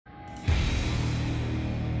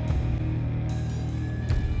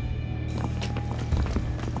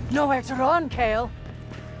Nowhere to run, Kale.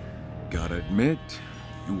 Gotta admit,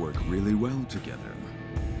 you work really well together.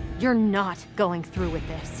 You're not going through with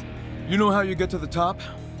this. You know how you get to the top?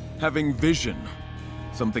 Having vision.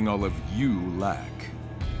 Something all of you lack.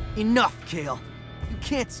 Enough, Kale. You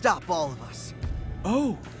can't stop all of us.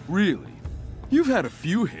 Oh, really? You've had a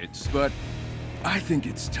few hits, but I think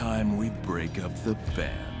it's time we break up the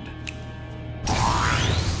band.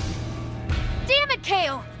 Damn it,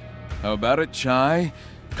 Kale! How about it, Chai?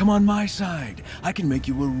 Come on my side. I can make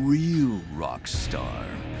you a real rock star.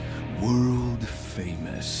 World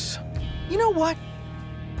famous. You know what?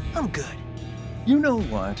 I'm good. You know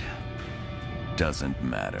what? Doesn't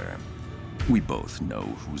matter. We both know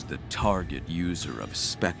who's the target user of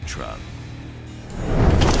Spectra.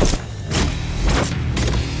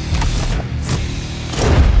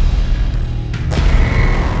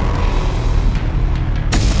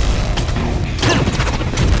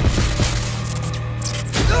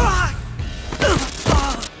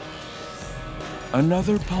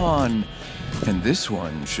 Another pawn, and this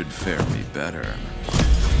one should fare me better.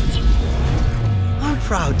 I'm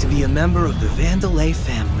proud to be a member of the Vandelay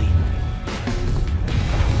family.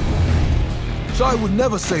 I would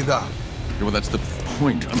never say that. Yeah, well, that's the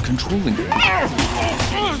point. I'm controlling you. Yes,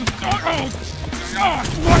 yes, 808!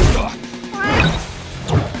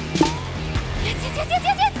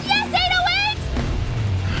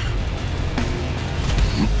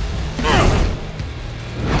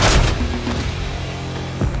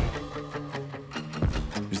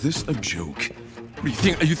 Is this a joke? You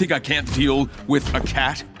think I can't deal with a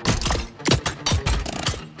cat?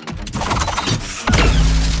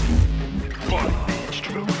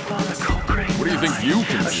 What do you think you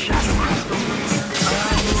can do?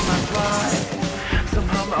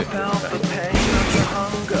 Somehow I felt the pain of the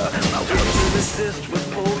hunger. My will to resist was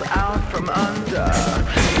pulled out from under.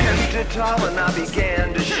 Held it tall and I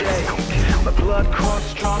began to shake. My blood coursed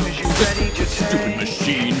strong as you ready to take. Stupid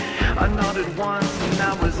machine. I nodded once and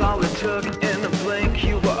that was all it took. In a blink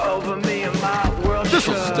you were over me and my world shook.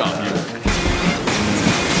 This'll stop you.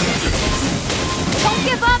 Don't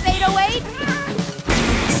give up, 808!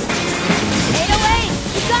 808,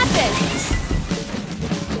 you got this!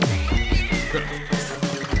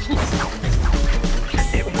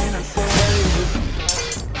 It went unsaid.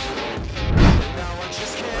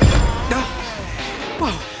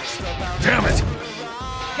 Whoa. Damn it!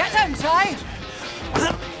 Get him, Chai!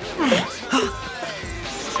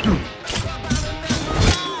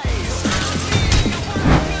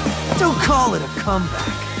 Don't call it a comeback.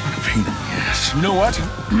 What a pain in the ass. You know what?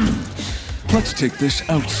 Let's take this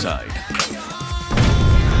outside.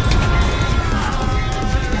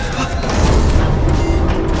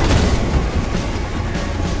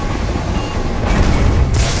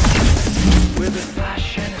 With a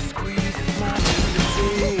flash and a squeeze, it's my turn to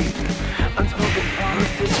see. Unspoken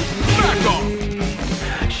promises. Back off!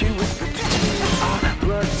 She whispered to me, our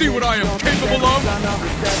blood. See what I am capable of?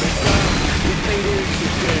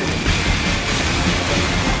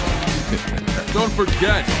 Don't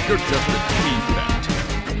forget, you're just a defect.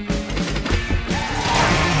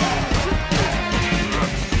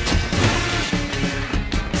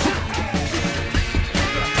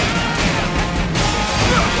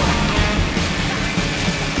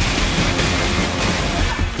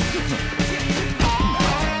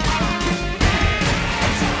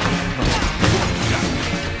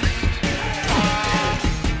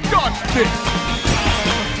 Got this!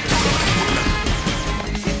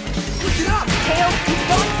 Kale, you've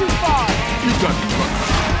gone too far! You got me fucked.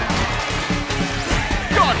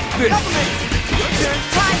 Got this! Your turn.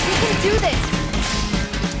 Try, you can do this!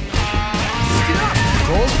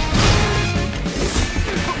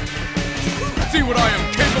 See what I am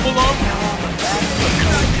capable of?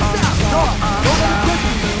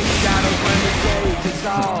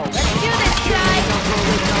 Let's do this, Try!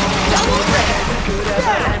 Double break!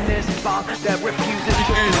 And this bomb that refuses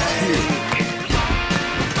to And here.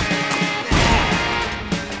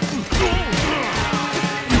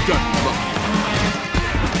 You got me lucky.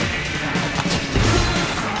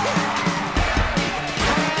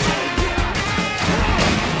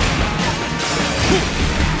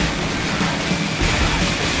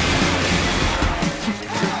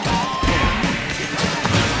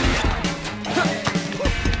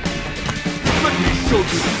 Let me show you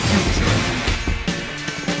the future.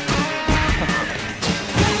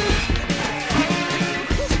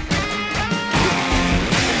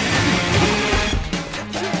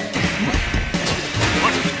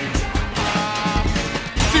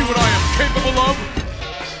 See what I am capable of?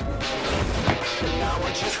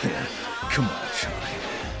 Come on, Charlie.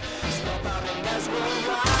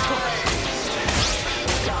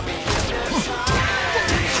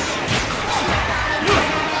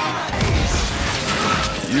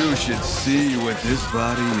 You should see what this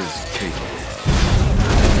body is capable of.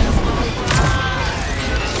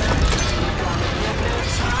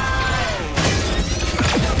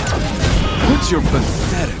 Put your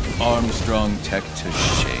pathetic Armstrong tech to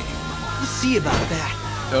shame. We'll see about that.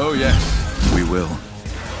 Oh yes, we will.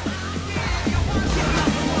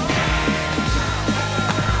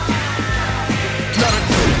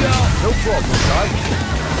 No problem, Ty.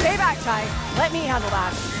 Stay back, Ty. Let me handle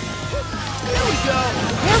that. Here we go.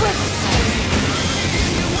 Here with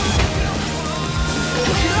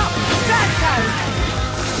Get up. Back, Ty.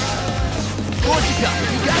 What you got?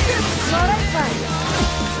 You got this? Not outside.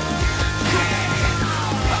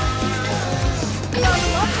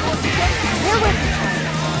 Here with me, Ty.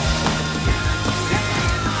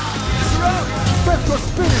 Spectral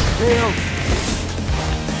spinach, Kale.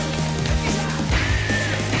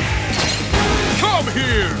 Come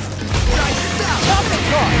here! Stop the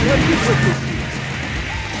car. Where you put this?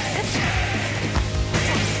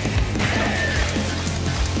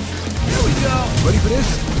 Here we go. Ready for this?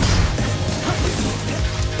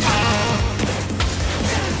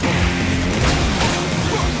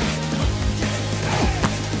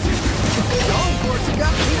 Go, Corsica.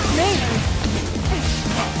 It's me.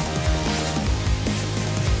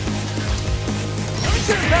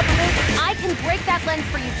 I can break that lens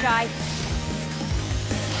for you, Chai.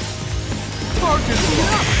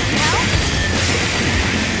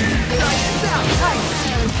 Ty,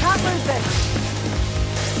 we can't lose this.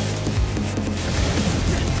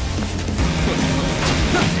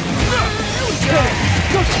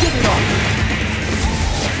 Just give it up.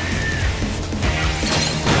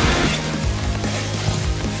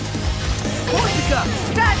 Corsica.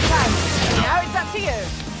 Stand, Ty. Now it's up to you.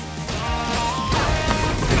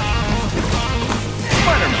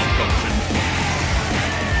 Minor malfunction.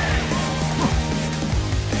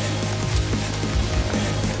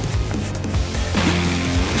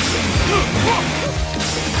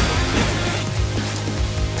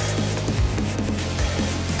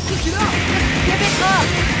 Pick it up. Give it up.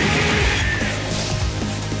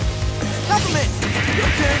 Compliment. Your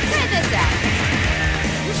turn. Try this out.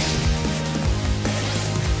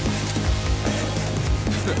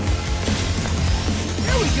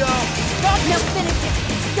 Here we go. Now finish it.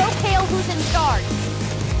 Show Kale who's in charge.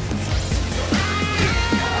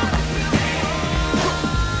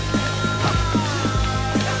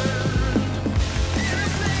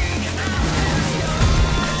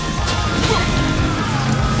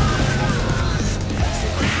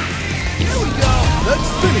 Here we go. Let's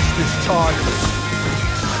finish this, Ty.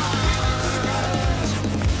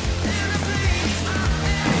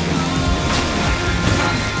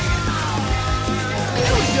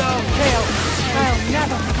 Here we go. Kale, I'll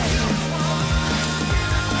never forget you.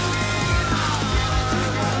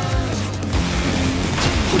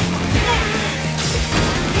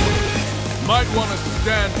 Might want to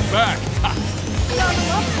stand back. Let's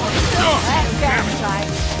get it, Ty.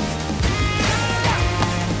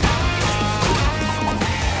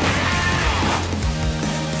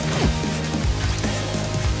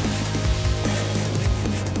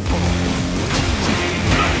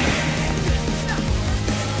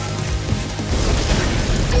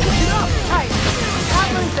 Get up. Ty,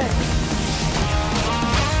 can't lose this.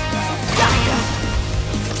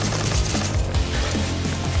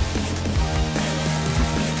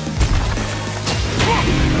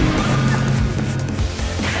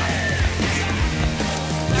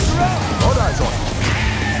 All eyes on.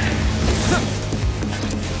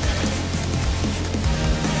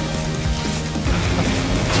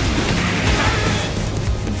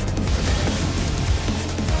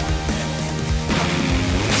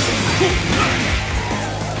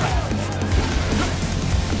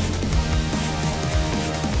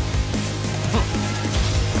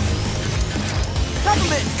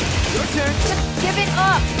 Compliment. Your turn. Just give it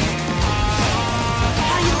up.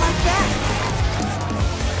 How do you like that?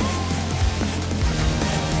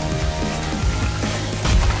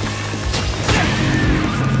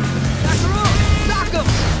 Back her up. Sock him.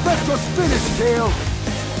 Spectral spinach, Kale.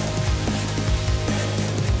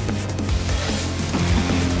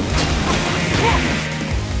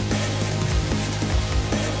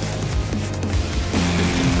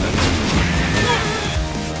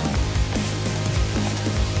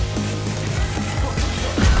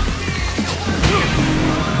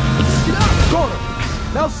 Got him.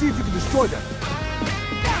 Now see if you can destroy them.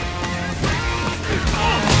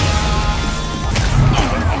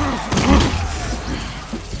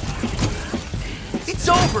 It's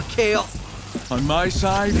over, Kale. On my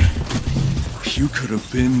side, you could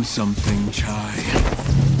have been something, Chai.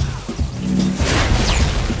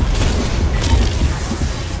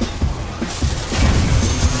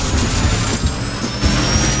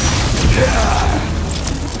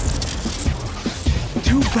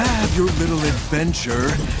 bad your little adventure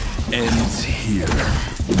ends here.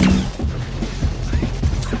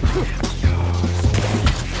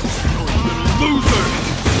 Loser!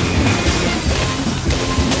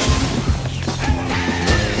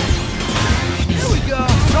 Here we go!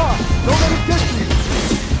 Stop! Don't let him get to you!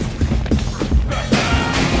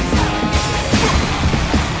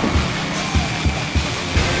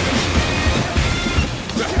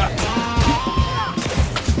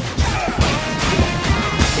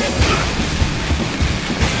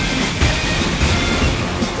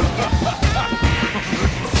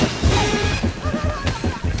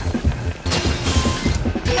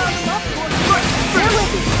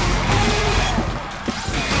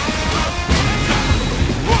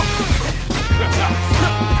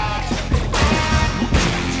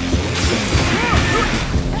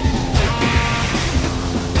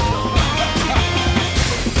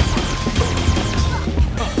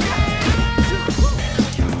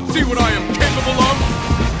 See what I am capable of?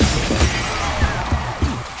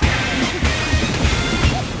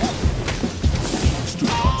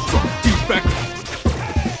 Defect!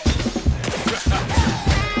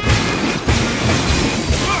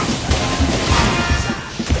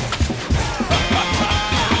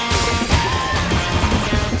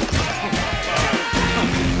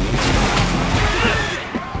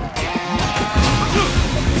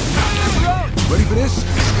 Ready for this?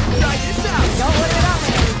 Try this out! Don't let it out,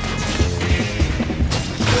 man.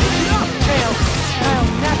 Kale, I'll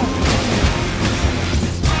never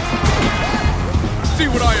See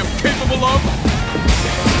what I am capable of?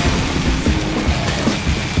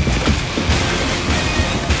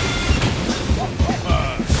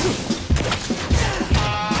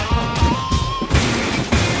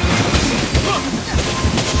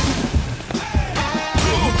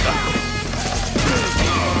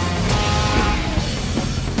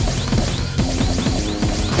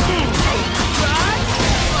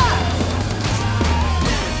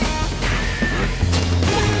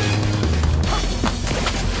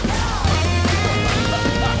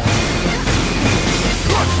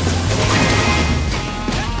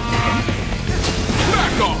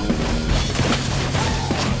 Back off!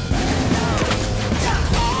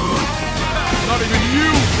 Not even you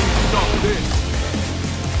can stop this!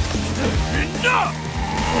 Enough!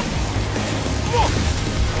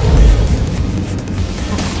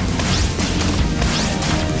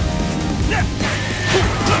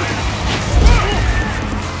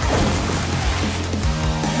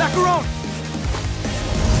 Macaron!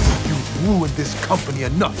 You've ruined this company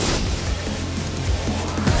enough.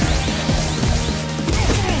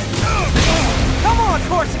 Come on,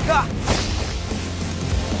 Corsica!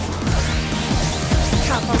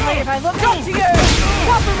 can't believe I looked up to you!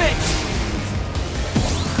 Compliment!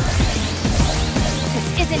 This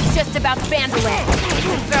isn't just about Vanderland.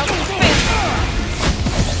 It's about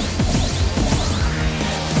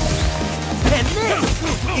And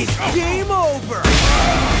this is game over!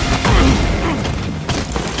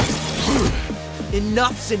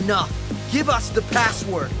 Enough's enough. Give us the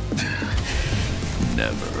password.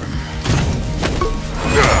 Never.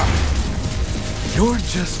 You're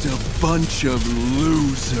just a bunch of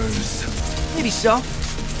losers. Maybe so.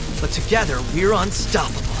 But together, we're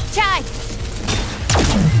unstoppable. Chai!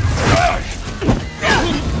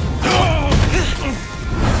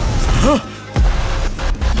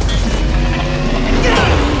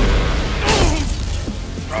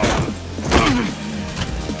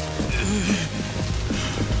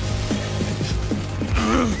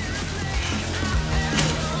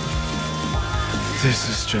 This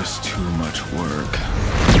is just too much work.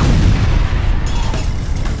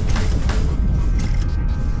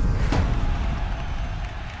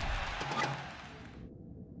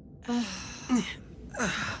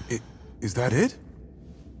 Is that it?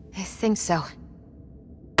 I think so.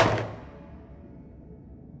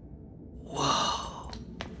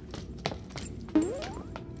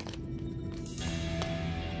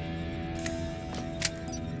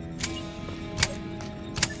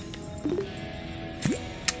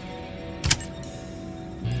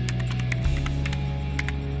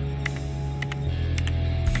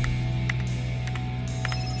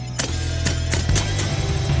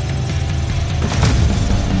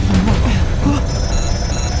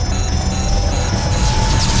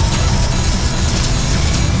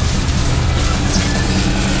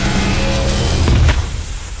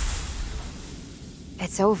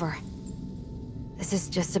 It's over. This is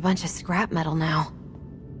just a bunch of scrap metal now.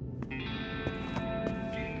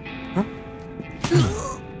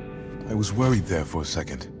 I was worried there for a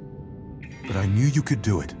second. But I knew you could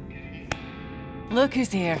do it. Look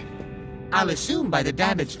who's here. I'll assume by the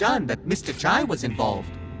damage done that Mr. Chai was involved.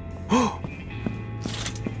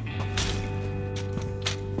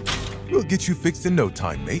 We'll get you fixed in no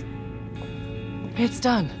time, mate. It's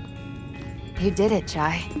done. You did it,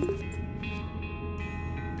 Chai.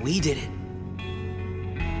 We did it.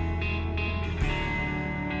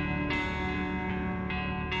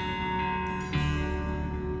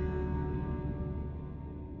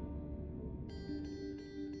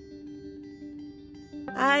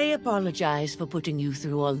 I apologize for putting you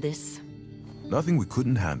through all this. Nothing we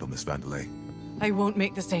couldn't handle, Miss Vandelay. I won't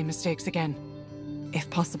make the same mistakes again. If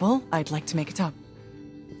possible, I'd like to make it up.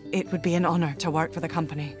 It would be an honor to work for the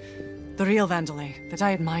company. The real Vandelay that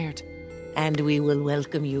I admired. And we will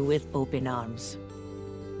welcome you with open arms.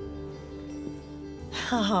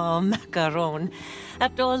 Oh, Macaron.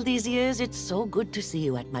 After all these years, it's so good to see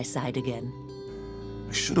you at my side again.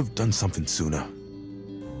 I should have done something sooner.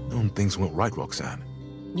 Known things went right, Roxanne.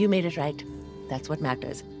 You made it right. That's what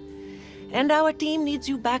matters. And our team needs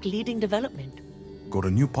you back leading development. Got a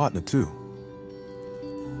new partner, too.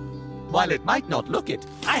 While it might not look it,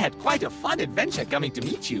 I had quite a fun adventure coming to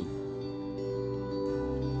meet you.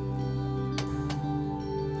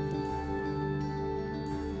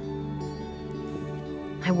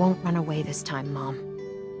 I won't run away this time, Mom.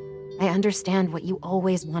 I understand what you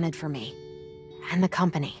always wanted for me. And the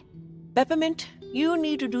company. Peppermint, you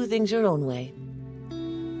need to do things your own way.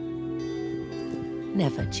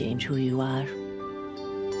 Never change who you are.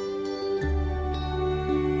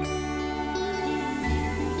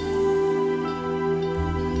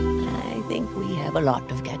 I think we have a lot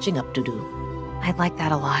of catching up to do. I'd like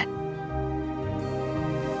that a lot.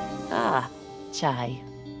 Ah, Chai.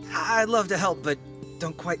 I'd love to help, but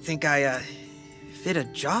don't quite think I, fit a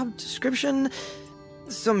job description.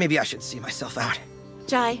 So maybe I should see myself out.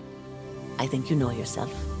 Chai, I think you know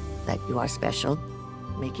yourself, that you are special,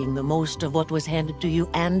 making the most of what was handed to you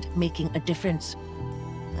and making a difference.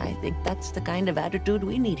 I think that's the kind of attitude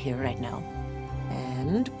we need here right now.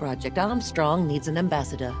 And Project Armstrong needs an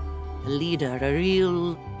ambassador, a leader, a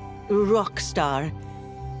real rock star.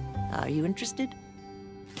 Are you interested?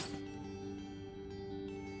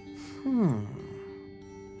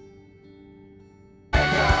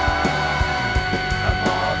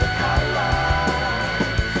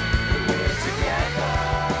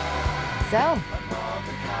 So,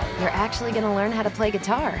 you're actually gonna learn how to play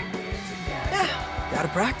guitar. Yeah, gotta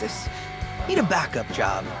practice. Need a backup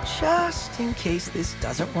job, just in case this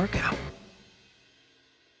doesn't work out.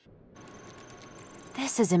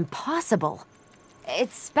 This is impossible.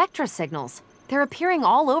 It's spectra signals. They're appearing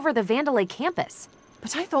all over the Vandelay campus.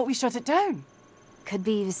 But I thought we shut it down. Could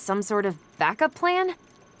be some sort of backup plan?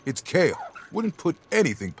 It's Kale. Wouldn't put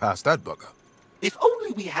anything past that bugger. If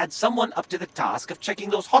only we had someone up to the task of checking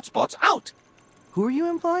those hotspots out. Who are you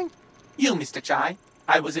implying? You, Mr. Chai.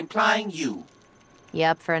 I was implying you. You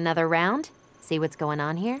up for another round? See what's going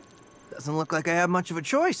on here? Doesn't look like I have much of a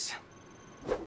choice.